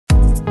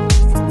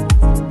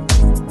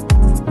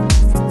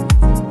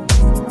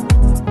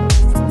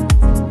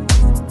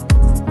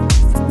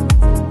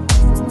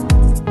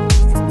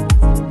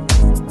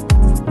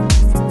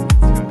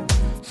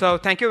So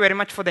thank you very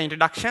much for the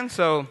introduction.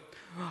 So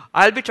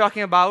I'll be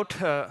talking about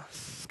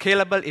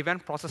scalable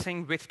event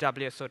processing with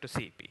WSO2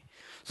 CEP.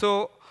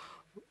 So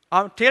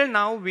till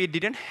now, we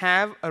didn't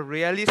have a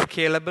really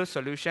scalable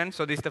solution.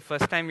 So this is the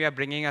first time we are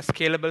bringing a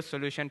scalable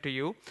solution to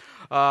you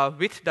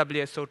with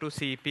WSO2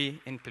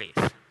 CEP in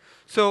place.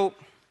 So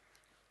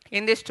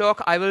in this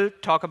talk, I will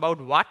talk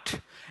about what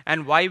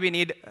and why we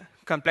need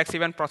complex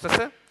event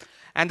processor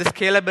and the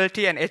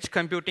scalability and edge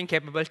computing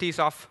capabilities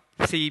of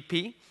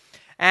CEP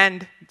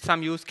and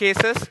some use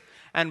cases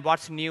and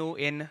what's new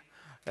in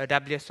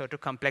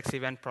WSO2 Complex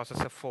Event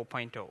Processor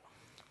 4.0.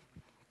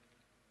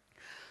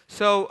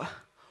 So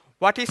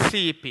what is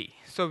CEP?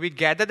 So we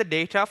gather the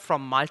data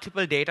from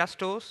multiple data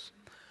stores,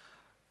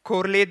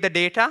 correlate the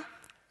data,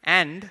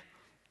 and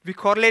we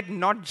correlate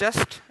not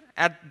just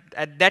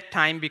at that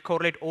time, we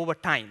correlate over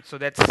time. So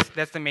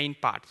that's the main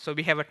part. So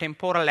we have a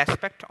temporal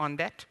aspect on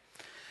that.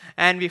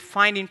 And we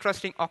find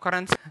interesting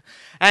occurrence,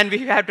 and we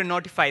have to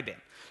notify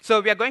them. So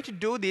we are going to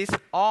do this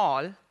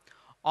all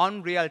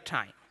on real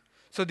time.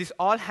 So this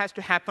all has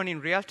to happen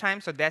in real time,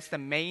 so that's the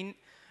main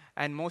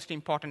and most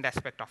important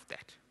aspect of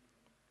that.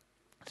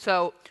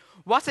 So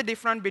what's the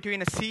difference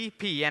between a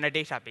CEP and a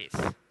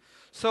database?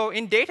 So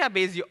in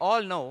database, you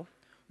all know,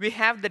 we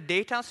have the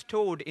data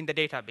stored in the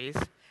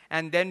database,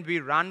 and then we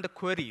run the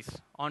queries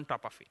on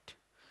top of it.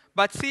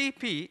 But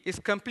CEP is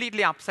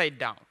completely upside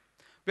down,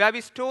 where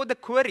we store the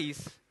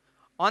queries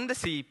on the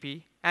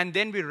CEP, and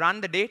then we run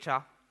the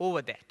data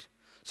over that.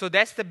 So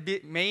that's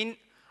the main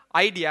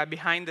idea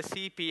behind the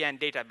CEP and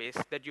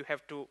database that you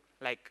have to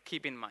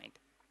keep in mind.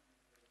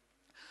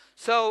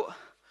 So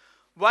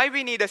why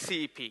we need a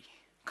CEP?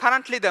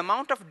 Currently, the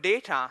amount of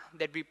data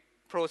that we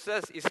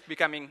process is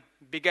becoming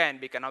bigger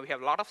and bigger. Now we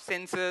have a lot of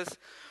sensors,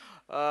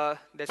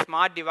 the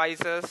smart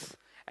devices,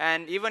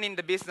 and even in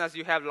the business,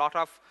 you have a lot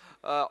of,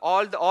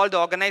 all the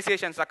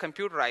organizations are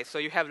computerized, so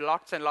you have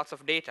lots and lots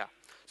of data.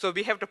 So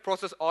we have to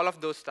process all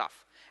of those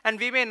stuff. And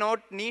we may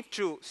not need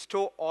to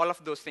store all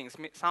of those things.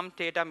 Some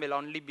data will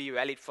only be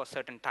valid for a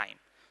certain time.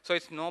 So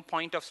it's no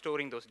point of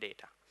storing those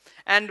data.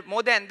 And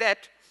more than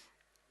that,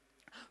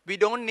 we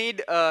don't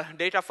need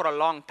data for a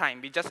long time.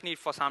 We just need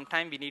for some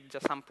time. We need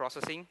just some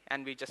processing,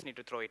 and we just need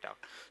to throw it out.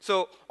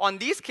 So on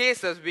these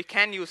cases, we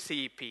can use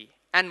CEP.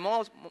 And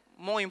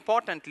more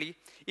importantly,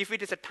 if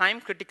it is a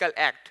time-critical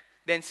act,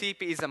 then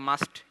CEP is a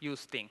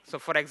must-use thing. So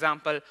for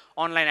example,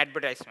 online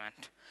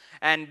advertisement.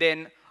 And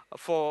then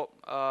for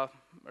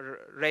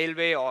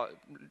railway or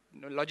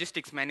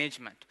logistics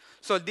management.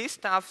 So these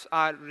stuffs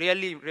are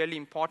really, really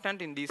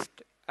important in these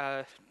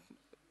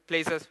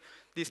places.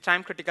 These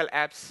time-critical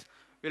apps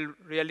will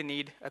really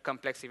need a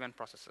complex event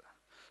processor.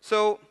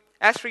 So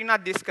as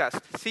Srinath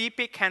discussed,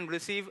 CEP can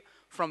receive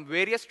from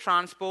various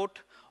transport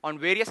on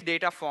various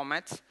data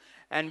formats,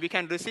 and we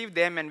can receive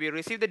them, and we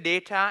receive the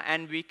data,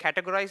 and we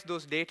categorize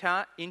those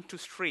data into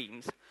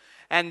streams.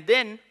 And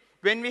then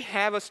when we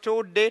have a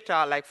stored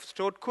data, like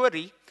stored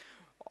query,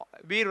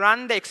 we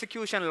run the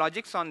execution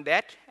logics on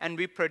that, and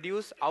we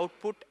produce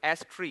output as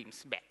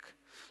streams back.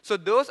 So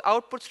those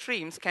output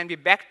streams can be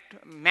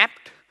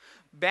mapped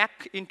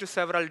back into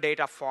several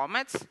data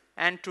formats,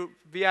 and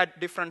via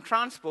different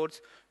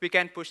transports, we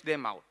can push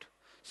them out.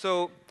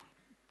 So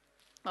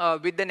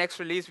with the next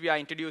release, we are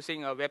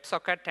introducing a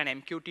WebSocket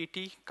and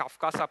MQTT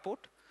Kafka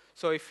support.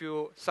 So if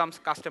some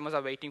customers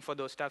are waiting for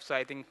those stuff, so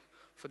I think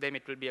for them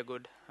it will be a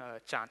good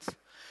chance.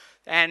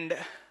 And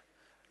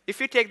if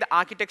you take the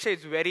architecture,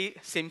 it's very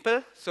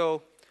simple.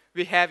 So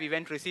we have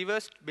event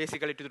receivers,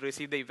 basically to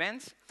receive the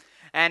events.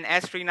 And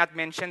as Srinath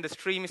mentioned, the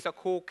stream is a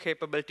core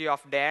capability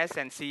of DAS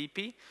and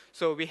CEP.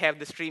 So we have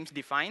the streams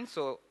defined.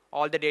 So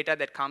all the data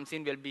that comes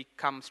in will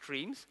become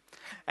streams.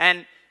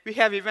 And we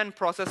have event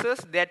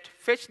processors that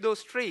fetch those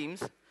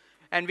streams,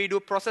 and we do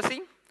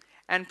processing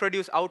and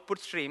produce output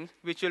streams,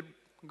 which will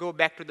go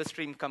back to the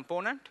stream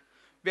component,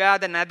 where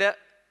another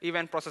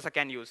event processor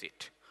can use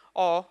it.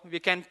 Or we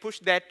can push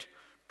that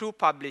to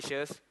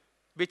publishers,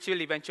 which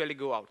will eventually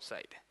go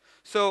outside.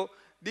 So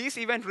these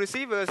event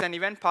receivers and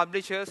event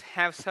publishers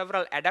have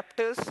several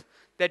adapters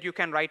that you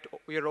can write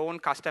your own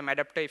custom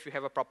adapter if you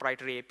have a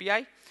proprietary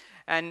API.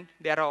 And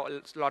there are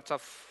lots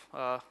of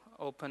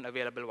open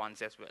available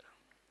ones as well.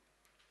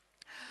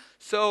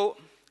 So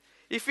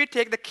if we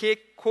take the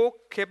core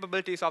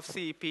capabilities of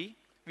CEP,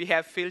 we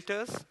have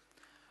filters,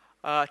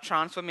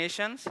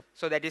 transformations,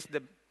 so that is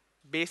the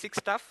basic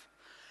stuff.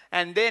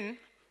 And then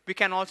we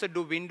can also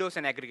do windows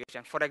and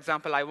aggregation. For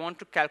example, I want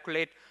to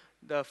calculate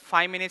the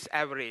 5 minutes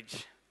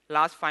average,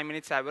 last 5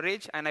 minutes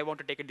average, and I want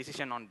to take a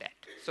decision on that.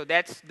 So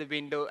that's the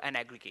window and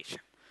aggregation.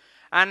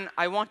 And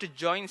I want to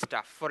join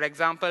stuff. For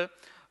example,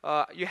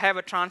 you have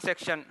a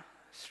transaction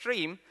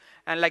stream,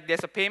 and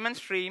there's a payment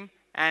stream,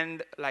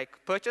 and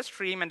purchase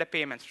stream and a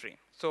payment stream.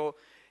 So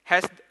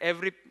has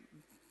every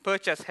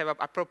purchase have an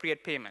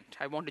appropriate payment?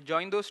 I want to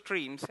join those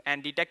streams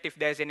and detect if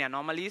there's any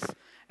anomalies,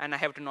 and I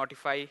have to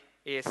notify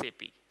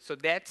ASAP. So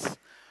that's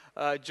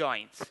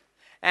joins.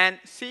 And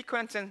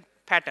sequence and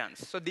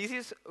patterns. So this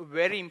is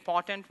very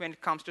important when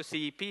it comes to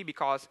CEP,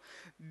 because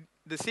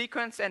the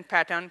sequence and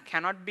pattern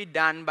cannot be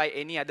done by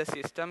any other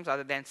systems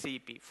other than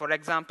CEP. For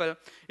example,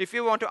 if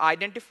you want to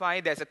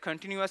identify there's a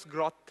continuous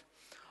growth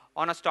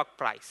on a stock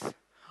price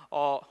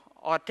or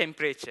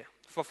temperature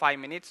for 5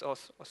 minutes or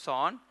so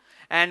on,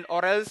 and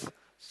or else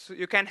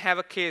you can have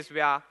a case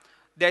where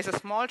there's a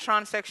small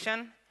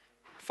transaction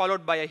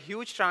followed by a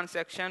huge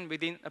transaction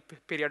within a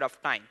period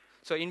of time.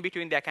 So in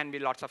between, there can be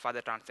lots of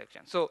other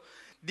transactions. So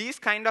these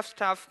kind of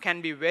stuff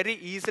can be very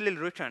easily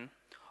written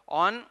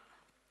on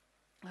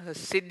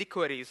SID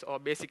queries, or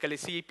basically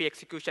CEP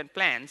execution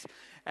plans,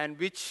 and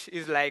which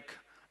is like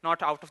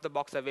not out of the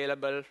box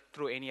available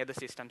through any other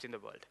systems in the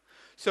world.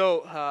 So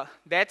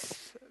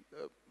that's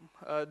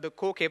the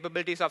core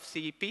capabilities of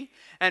CEP.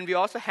 And we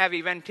also have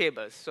event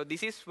tables. So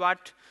this is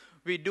what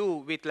we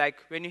do with, like,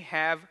 when you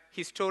have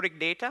historic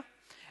data,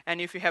 and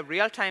if you have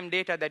real-time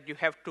data that you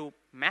have to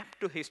map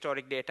to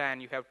historic data,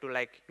 and you have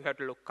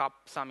to look up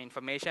some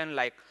information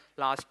like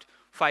last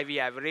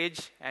 5-year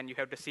average, and you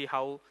have to see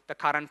how the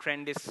current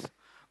trend is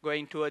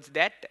going towards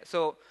that.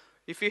 So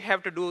if you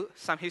have to do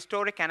some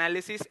historic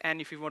analysis, and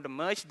if you want to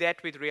merge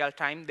that with real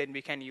time, then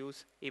we can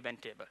use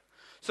event table.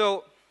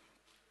 So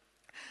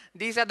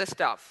these are the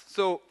stuff.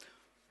 So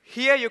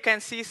here you can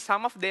see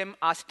some of them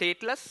are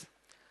stateless.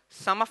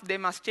 Some of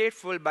them are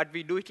stateful, but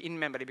we do it in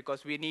memory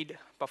because we need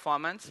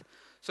performance.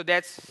 So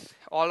that's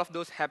all of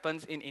those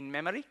happens in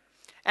memory.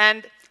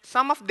 And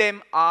some of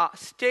them are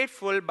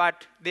stateful,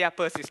 but they are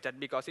persistent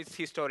because it's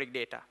historic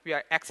data. We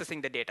are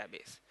accessing the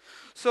database.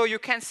 So you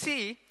can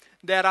see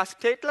there are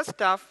stateless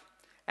stuff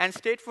and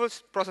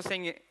stateful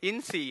processing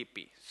in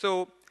CEP.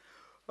 So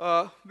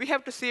we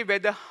have to see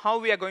how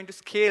we are going to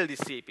scale this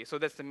CEP. So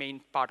that's the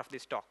main part of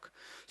this talk.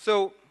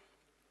 So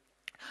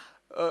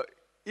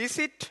is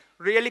it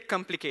really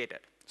complicated?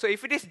 So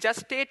if it is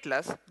just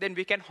stateless, then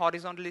we can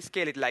horizontally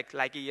scale it like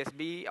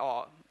ESB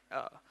or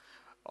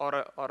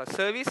a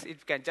service.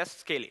 It can just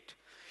scale it.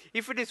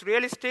 If it is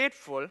really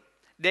stateful,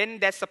 then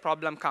that's the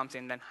problem comes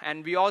in.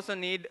 And we also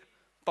need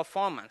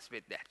performance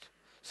with that.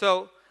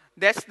 So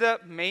that's the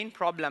main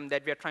problem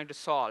that we are trying to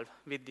solve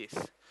with this.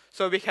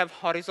 So we have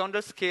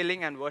horizontal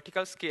scaling and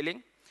vertical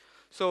scaling.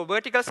 So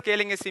vertical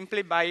scaling is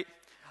simply by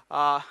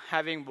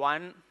having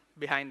one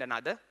behind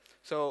another.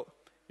 So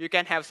you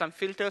can have some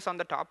filters on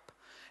the top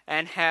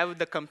and have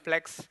the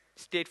complex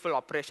stateful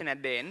operation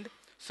at the end.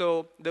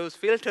 So those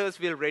filters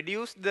will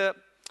reduce the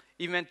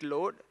event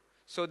load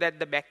so that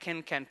the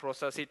backend can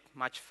process it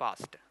much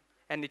faster.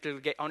 And it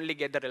will only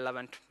get the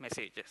relevant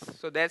messages.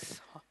 So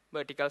that's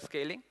vertical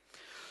scaling.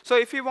 So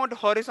if you want to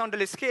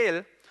horizontally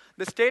scale,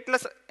 the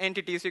stateless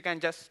entities, you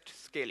can just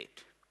scale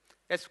it.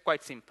 It's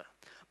quite simple.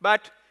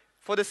 But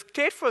for the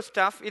stateful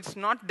stuff, it's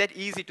not that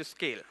easy to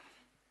scale.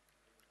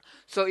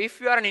 So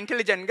if you are an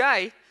intelligent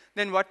guy,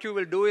 then what you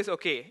will do is,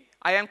 okay,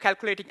 I am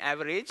calculating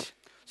average.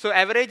 So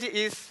average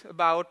is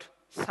about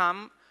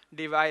sum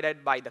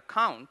divided by the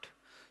count.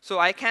 So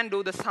I can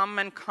do the sum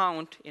and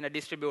count in a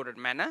distributed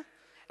manner.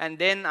 And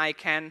then I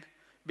can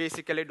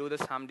basically do the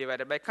sum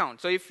divided by count.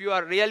 So if you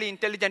are really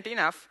intelligent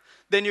enough,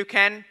 then you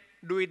can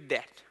do it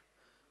that.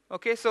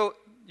 Okay, so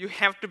you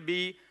have to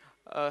be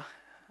a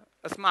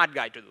smart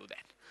guy to do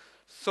that.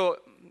 So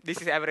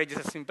this is average is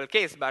a simple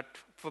case, but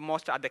for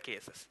most other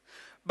cases.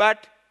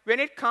 But when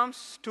it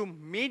comes to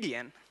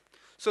median,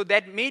 so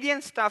that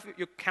median stuff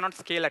you cannot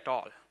scale at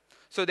all.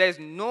 So there's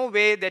no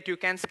way that you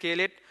can scale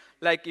it.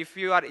 Like if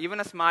you are even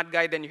a smart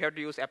guy, then you have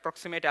to use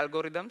approximate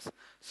algorithms.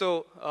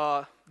 So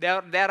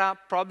there are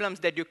problems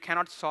that you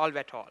cannot solve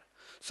at all.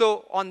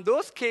 So on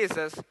those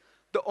cases,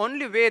 the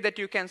only way that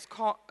you can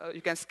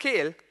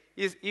scale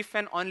is if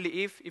and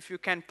only if you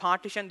can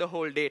partition the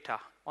whole data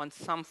on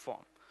some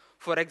form.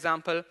 For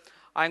example,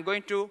 I'm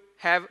going to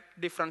have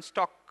different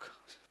stock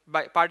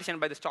partitioned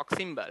by the stock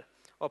symbol,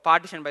 or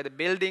partitioned by the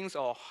buildings,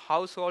 or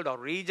household, or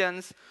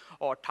regions,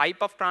 or type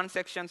of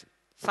transactions.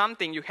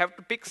 Something, you have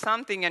to pick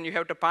something and you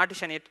have to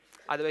partition it,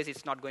 otherwise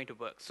it's not going to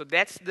work. So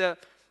that's the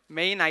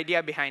main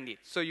idea behind it.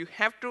 So you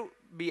have to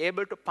be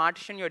able to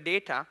partition your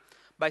data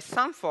by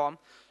some form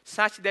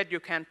such that you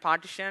can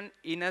partition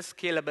in a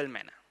scalable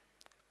manner,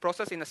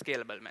 process in a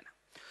scalable manner.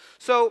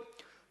 So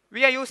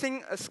we are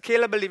using a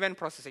scalable event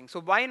processing. So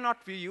why not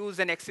we use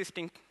an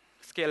existing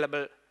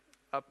scalable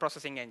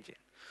processing engine?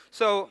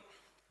 So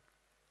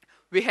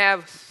we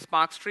have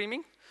Spark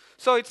streaming.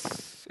 So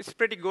it's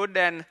pretty good,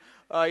 and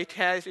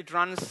it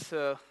runs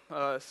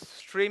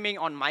streaming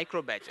on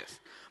micro batches.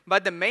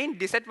 But the main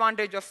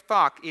disadvantage of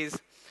Spark is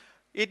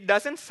it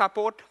doesn't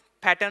support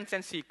patterns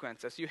and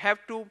sequences. You have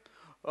to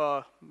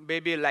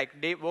maybe like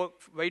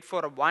wait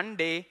for 1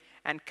 day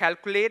and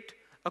calculate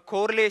a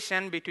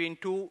correlation between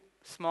two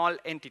small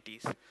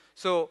entities.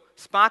 So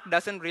Spark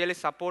doesn't really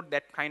support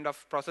that kind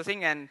of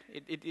processing, and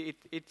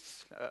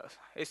its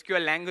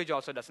SQL language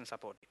also doesn't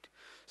support it.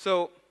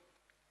 So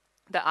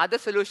the other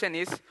solution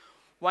is,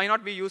 why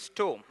not we use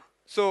Storm?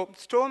 So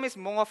Storm is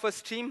more of a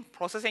stream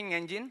processing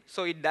engine,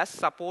 so it does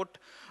support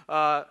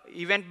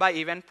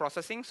event-by-event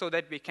processing so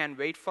that we can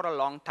wait for a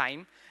long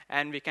time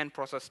and we can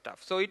process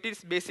stuff. So it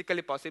is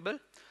basically possible.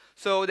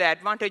 So the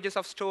advantages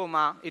of Storm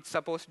are it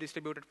supports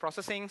distributed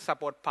processing,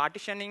 support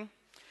partitioning,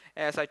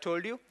 as I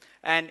told you,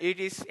 and it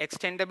is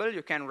extendable.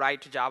 You can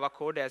write Java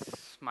code as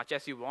much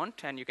as you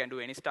want, and you can do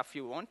any stuff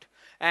you want,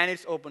 and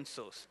it's open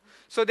source.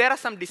 So there are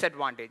some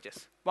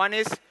disadvantages. One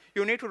is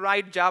you need to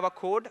write Java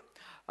code,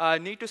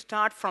 need to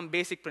start from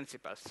basic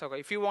principles. So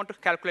if you want to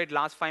calculate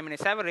last 5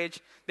 minutes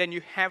average, then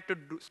you have to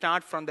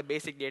start from the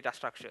basic data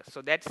structure.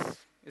 So that's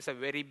a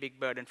very big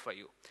burden for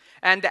you.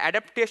 And the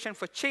adaptation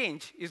for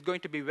change is going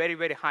to be very,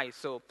 very high.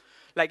 So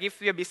like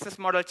if your business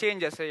model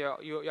changes, say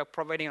you're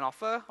providing an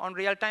offer on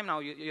real time, now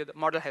the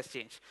model has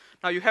changed.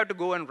 Now you have to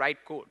go and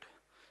write code.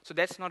 So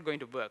that's not going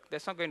to work.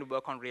 That's not going to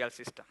work on real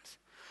systems.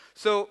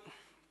 So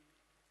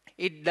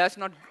it does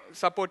not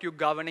support you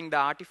governing the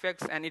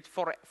artifacts, and it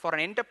for an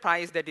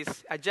enterprise that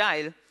is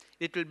agile,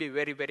 it will be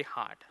very, very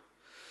hard.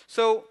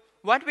 So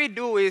what we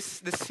do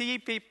is the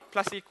CEP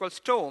plus equals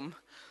Storm.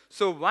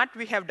 So what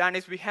we have done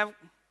is we have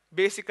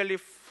basically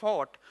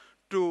fought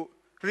to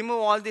remove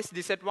all these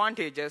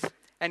disadvantages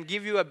and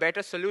give you a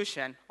better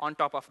solution on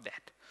top of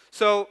that.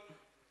 So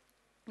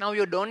now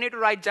you don't need to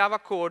write Java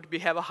code. We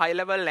have a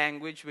high-level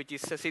language, which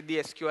is a SIDI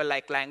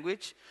SQL-like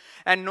language.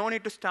 And no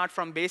need to start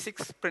from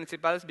basics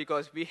principles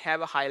because we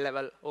have a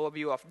high-level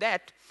overview of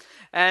that.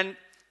 And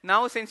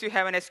now since you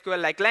have an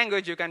SQL-like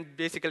language, you can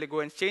basically go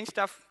and change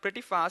stuff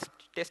pretty fast,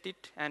 test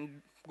it,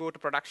 and go to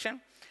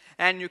production.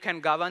 And you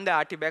can govern the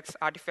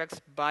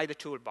artifacts by the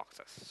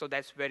toolboxes. So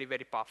that's very,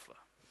 very powerful.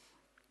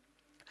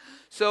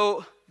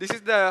 So this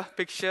is the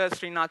picture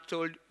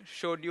Srinath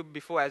showed you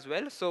before as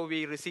well. So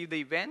we receive the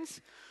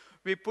events.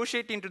 We push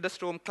it into the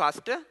Storm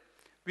cluster.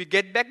 We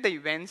get back the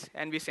events,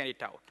 and we send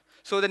it out.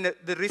 So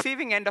the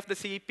receiving end of the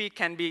CEP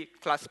can be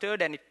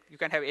clustered, and you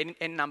can have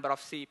n number of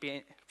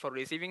CEP for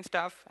receiving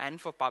stuff and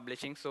for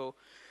publishing. So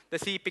the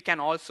CEP can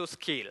also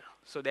scale.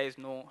 So there is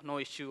no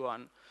issue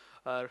on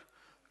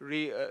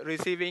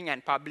receiving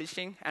and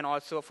publishing, and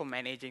also for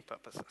managing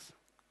purposes.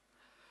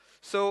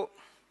 So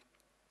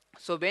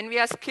when we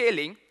are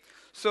scaling,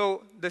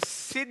 so the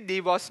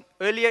SIDI was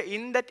earlier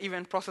in that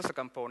event processor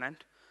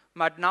component,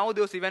 but now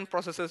those event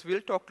processors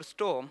will talk to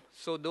Storm,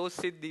 so those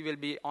SIDI will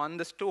be on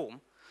the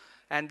Storm,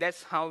 and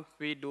that's how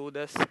we do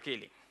the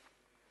scaling.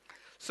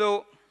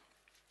 So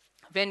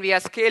when we are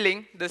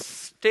scaling, the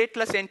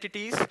stateless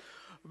entities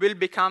will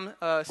become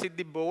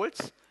SIDI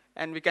bolts,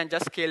 and we can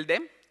just scale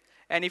them.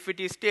 And if it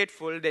is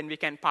stateful, then we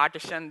can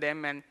partition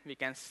them, and we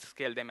can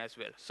scale them as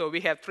well. So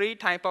we have 3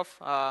 types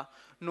of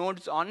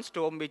nodes on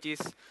Storm, which is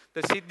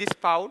the SIDI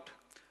spout,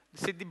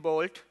 the SIDI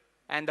bolt,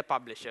 and the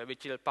publisher,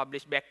 which will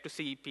publish back to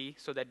CEP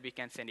so that we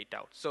can send it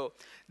out. So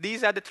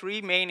these are the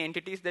 3 main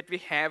entities that we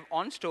have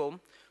on Storm,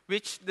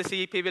 which the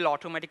CEP will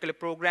automatically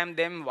program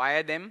them,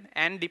 wire them,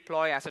 and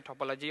deploy as a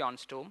topology on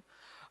Storm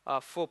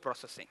for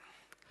processing.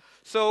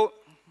 So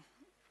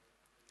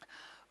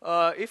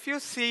if you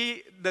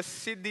see the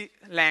SIDI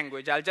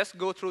language, I'll just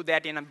go through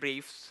that in a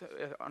brief,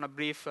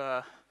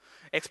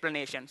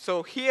 explanation.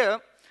 So here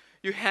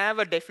you have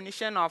a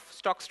definition of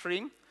stock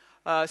string,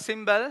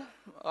 symbol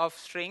of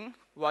string,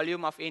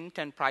 volume of int,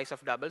 and price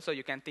of double. So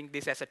you can think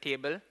this as a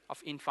table of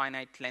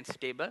infinite length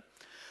table.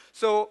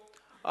 So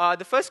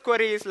the first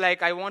query is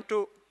like, I want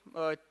to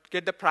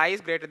get the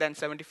price greater than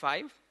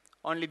 75.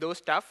 Only those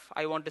stuff,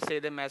 I want to say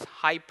them as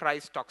high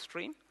price stock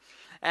stream.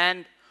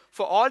 And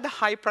for all the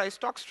high price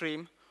stock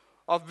stream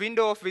of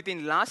window of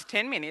within last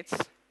 10 minutes,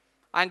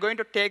 I'm going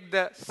to take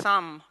the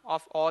sum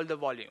of all the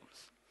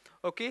volumes.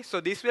 Okay,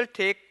 so this will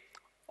take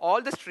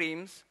all the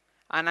streams,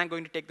 and I'm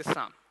going to take the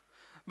sum.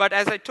 But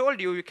as I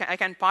told you, I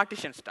can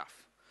partition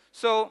stuff.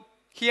 So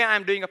here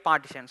I'm doing a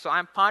partition. So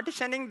I'm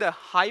partitioning the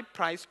high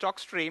price stock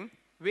stream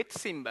with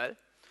symbol.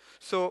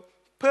 So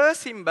per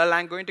symbol,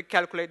 I'm going to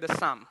calculate the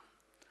sum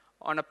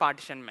on a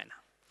partition manner.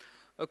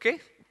 Okay?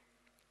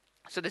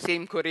 So the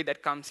same query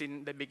that comes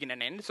in the begin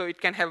and end. So it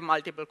can have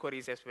multiple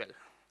queries as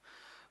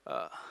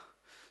well.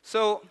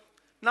 So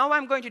now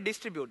I'm going to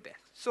distribute that.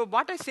 So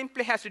what I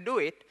simply have to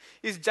do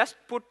is just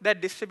put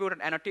that distributed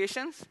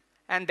annotations,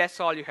 and that's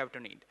all you have to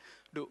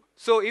do.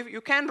 So if you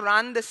can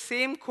run the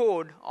same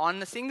code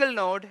on a single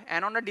node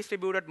and on a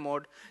distributed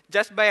mode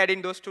just by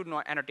adding those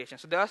 2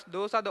 annotations. So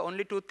those are the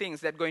only 2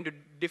 things that are going to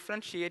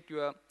differentiate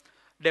your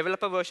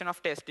developer version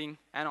of testing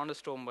and on the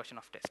Storm version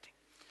of testing.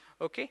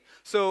 Okay?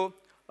 So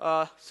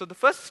the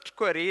first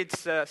query,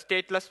 it's a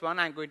stateless one.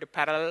 I'm going to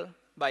parallel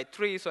by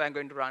 3, so I'm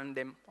going to run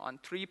them on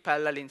 3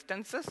 parallel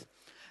instances.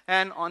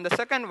 And on the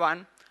second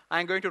one,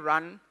 I'm going to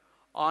run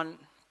on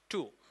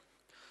 2.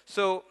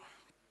 So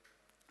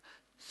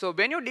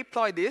when you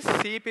deploy this,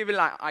 CEP will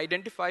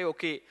identify,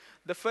 okay,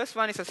 the first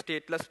one is a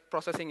stateless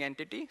processing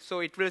entity, so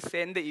it will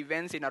send the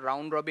events in a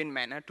round-robin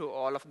manner to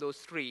all of those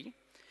 3.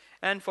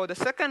 And for the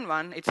second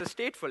one, it's a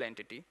stateful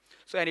entity,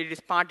 and it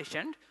is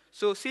partitioned.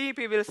 So CEP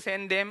will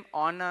send them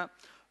on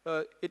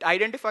it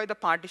identify the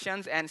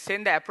partitions and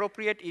send the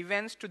appropriate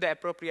events to the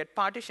appropriate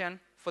partition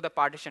for the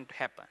partition to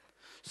happen.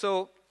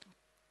 So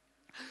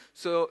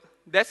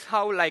that's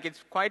how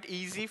it's quite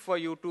easy for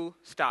you to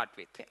start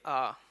with.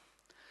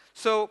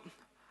 So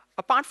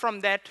Apart from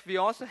that, we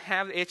also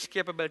have edge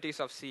capabilities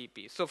of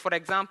CEP. So for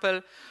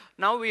example,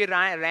 now we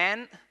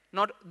ran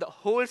not the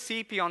whole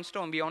CEP on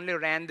Storm, we only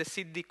ran the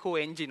CEP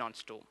engine on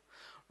Storm,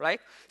 right?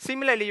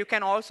 Similarly, you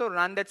can also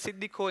run that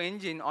CEP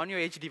engine on your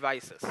edge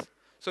devices.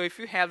 So if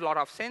you have a lot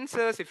of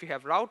sensors, if you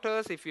have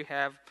routers, if you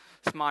have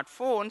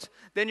smartphones,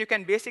 then you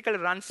can basically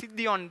run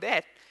CEP on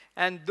that,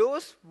 and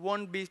those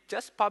won't be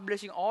just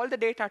publishing all the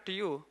data to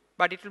you,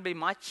 but it will be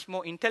much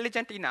more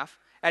intelligent enough,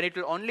 and it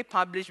will only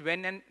publish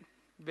when and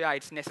where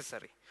it's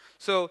necessary.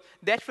 So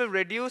that will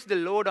reduce the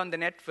load on the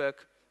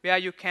network where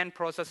you can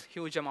process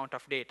huge amount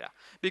of data.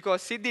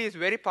 Because CEP is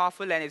very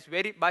powerful and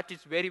but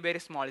it's very, very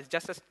small. It's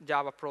just a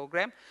Java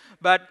program.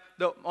 But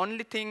the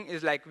only thing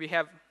is like we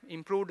have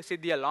improved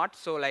CEP a lot.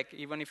 So like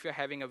even if you're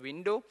having a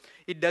window,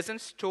 it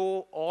doesn't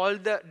store all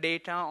the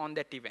data on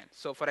that event.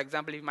 So for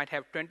example, you might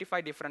have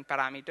 25 different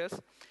parameters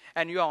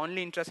and you are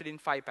only interested in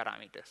 5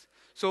 parameters.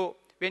 So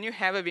when you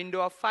have a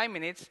window of 5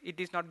 minutes, it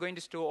is not going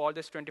to store all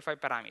those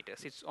 25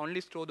 parameters. It's only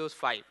store those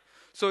 5.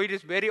 So it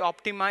is very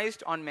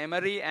optimized on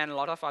memory and a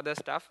lot of other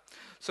stuff.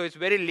 So it's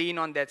very lean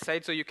on that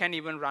side. So you can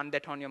even run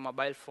that on your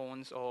mobile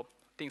phones or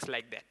things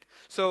like that.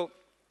 So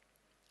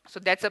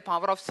that's the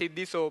power of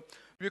CEP. So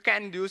you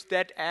can use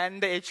that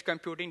and the edge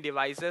computing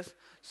devices.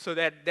 So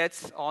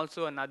that's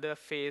also another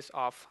phase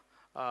of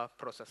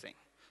processing.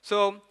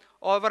 So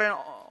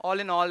all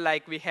in all,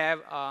 like we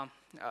have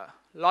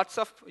lots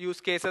of use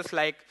cases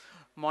like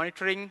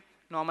monitoring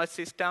normal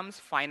systems,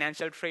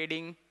 financial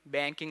trading,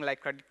 banking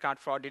like credit card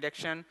fraud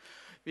detection.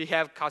 We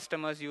have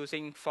customers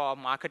using for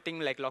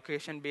marketing like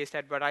location-based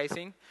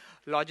advertising,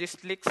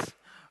 logistics,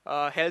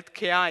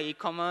 healthcare,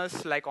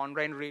 e-commerce like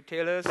online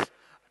retailers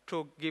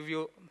to give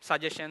you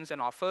suggestions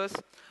and offers.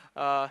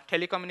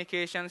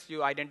 Telecommunications,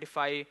 you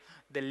identify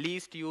the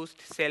least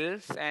used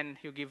cells and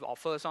you give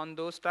offers on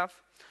those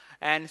stuff.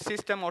 And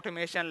system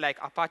automation like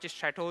Apache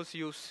Stratos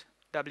use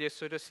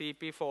WSO2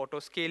 CEP for auto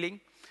scaling,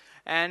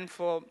 and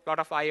for a lot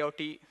of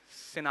IoT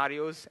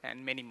scenarios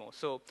and many more.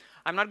 So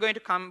I'm not going to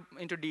come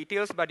into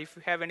details, but if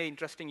you have any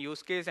interesting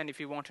use case and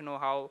if you want to know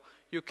how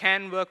you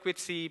can work with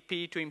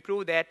CEP to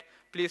improve that,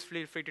 please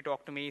feel free to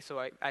talk to me so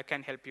I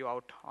can help you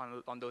out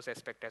on those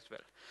aspects as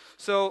well.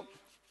 So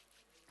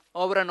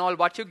over and all,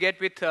 what you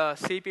get with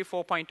CEP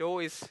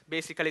 4.0 is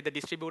basically the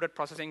distributed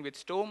processing with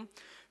Storm.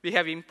 We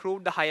have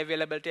improved the high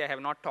availability. I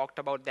have not talked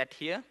about that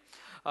here.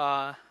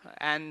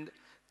 And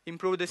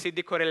improve the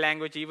CEP query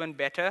language even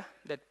better,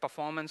 the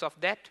performance of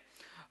that.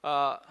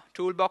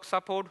 Toolbox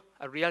support,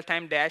 a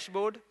real-time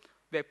dashboard,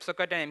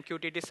 WebSocket and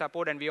MQTT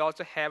support, and we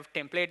also have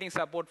templating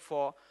support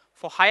for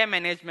higher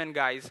management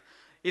guys.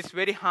 It's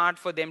very hard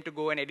for them to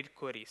go and edit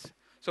queries.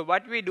 So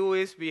what we do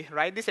is we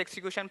write this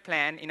execution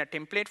plan in a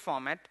template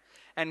format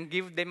and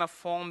give them a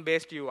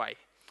form-based UI.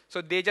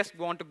 So they just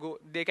want to go,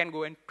 they can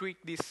go and tweak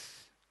these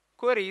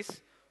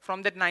queries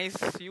from that nice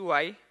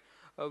UI,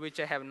 which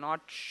I have not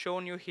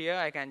shown you here.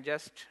 I can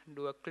just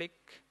do a click.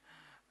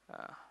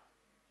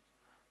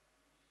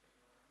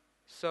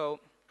 So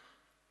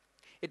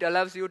it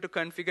allows you to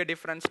configure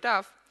different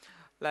stuff,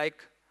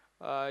 like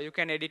you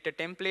can edit a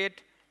template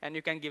and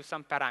you can give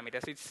some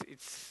parameters.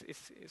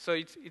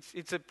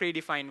 It's a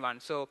predefined one.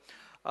 So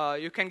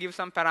you can give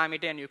some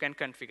parameter and you can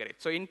configure it.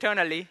 So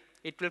internally,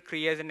 it will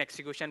create an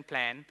execution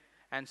plan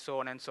and so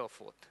on and so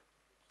forth.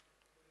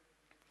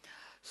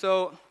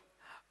 So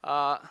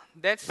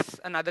that's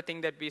another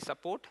thing that we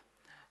support.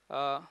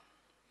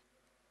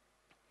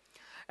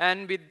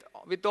 And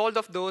with all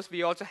of those,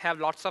 we also have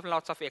lots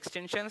of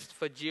extensions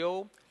for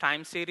geo,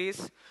 time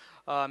series,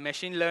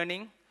 machine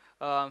learning,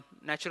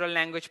 natural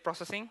language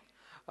processing.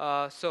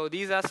 So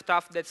these are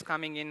stuff that's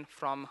coming in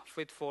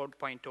with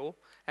 4.0.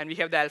 And we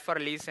have the alpha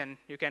release, and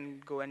you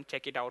can go and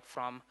check it out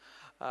from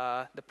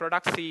the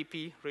product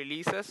CEP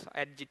releases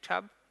at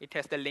GitHub. It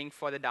has the link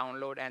for the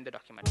download and the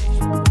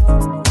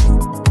documentation.